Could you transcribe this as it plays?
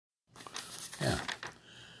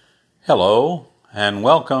Hello, and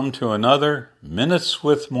welcome to another Minutes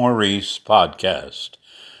with Maurice podcast.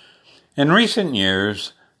 In recent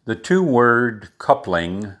years, the two-word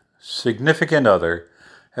coupling, significant other,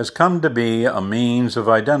 has come to be a means of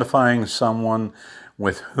identifying someone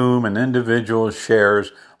with whom an individual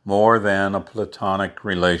shares more than a platonic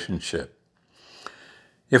relationship.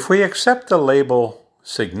 If we accept the label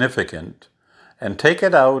significant and take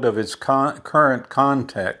it out of its current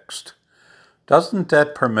context, doesn't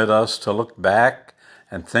that permit us to look back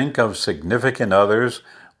and think of significant others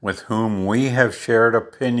with whom we have shared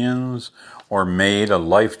opinions or made a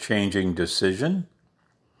life-changing decision?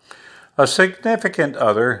 A significant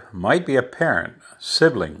other might be a parent,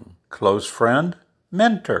 sibling, close friend,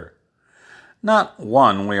 mentor, not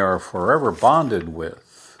one we are forever bonded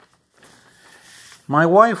with. My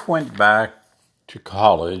wife went back to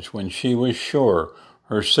college when she was sure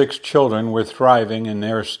her 6 children were thriving in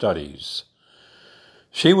their studies.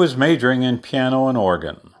 She was majoring in piano and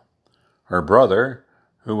organ. Her brother,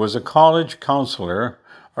 who was a college counselor,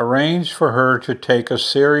 arranged for her to take a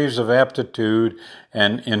series of aptitude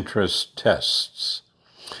and interest tests.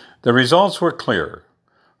 The results were clear.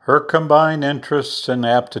 Her combined interests and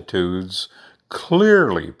aptitudes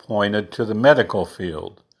clearly pointed to the medical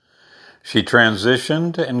field. She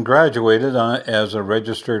transitioned and graduated as a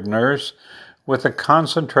registered nurse with a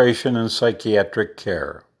concentration in psychiatric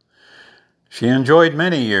care. She enjoyed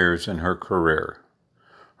many years in her career.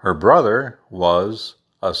 Her brother was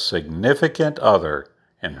a significant other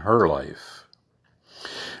in her life.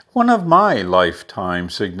 One of my lifetime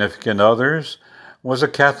significant others was a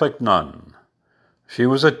Catholic nun. She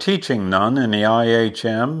was a teaching nun in the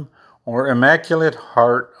IHM, or Immaculate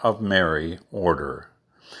Heart of Mary order.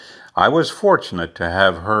 I was fortunate to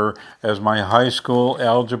have her as my high school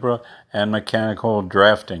algebra and mechanical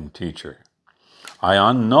drafting teacher. I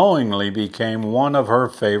unknowingly became one of her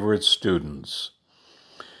favorite students.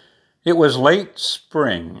 It was late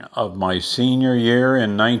spring of my senior year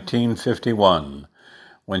in 1951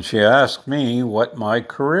 when she asked me what my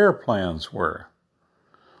career plans were.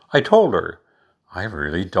 I told her, I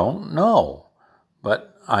really don't know,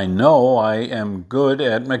 but I know I am good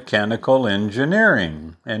at mechanical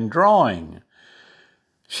engineering and drawing.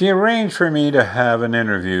 She arranged for me to have an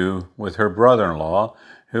interview with her brother-in-law,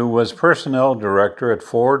 who was personnel director at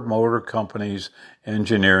Ford Motor Company's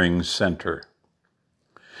Engineering Center.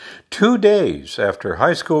 2 days after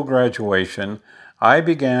high school graduation, I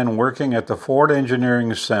began working at the Ford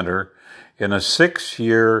Engineering Center in a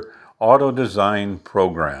 6-year auto design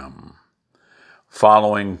program.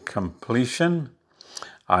 Following completion,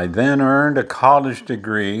 I then earned a college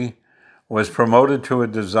degree, was promoted to a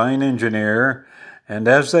design engineer, and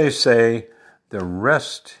as they say, the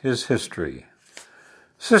rest is history.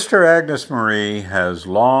 Sister Agnes Marie has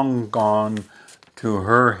long gone to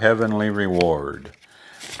her heavenly reward,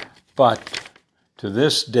 but to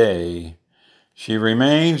this day, she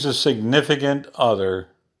remains a significant other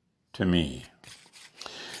to me.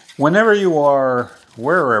 Whenever you are,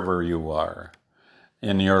 wherever you are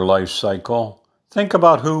in your life cycle, think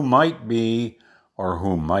about who might be or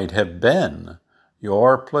who might have been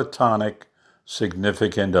your platonic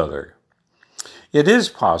significant other. It is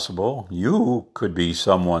possible you could be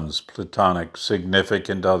someone's platonic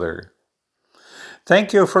significant other.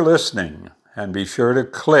 Thank you for listening, and be sure to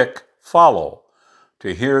click follow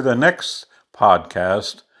to hear the next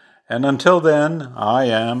podcast. And until then, I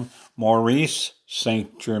am Maurice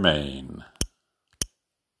St. Germain.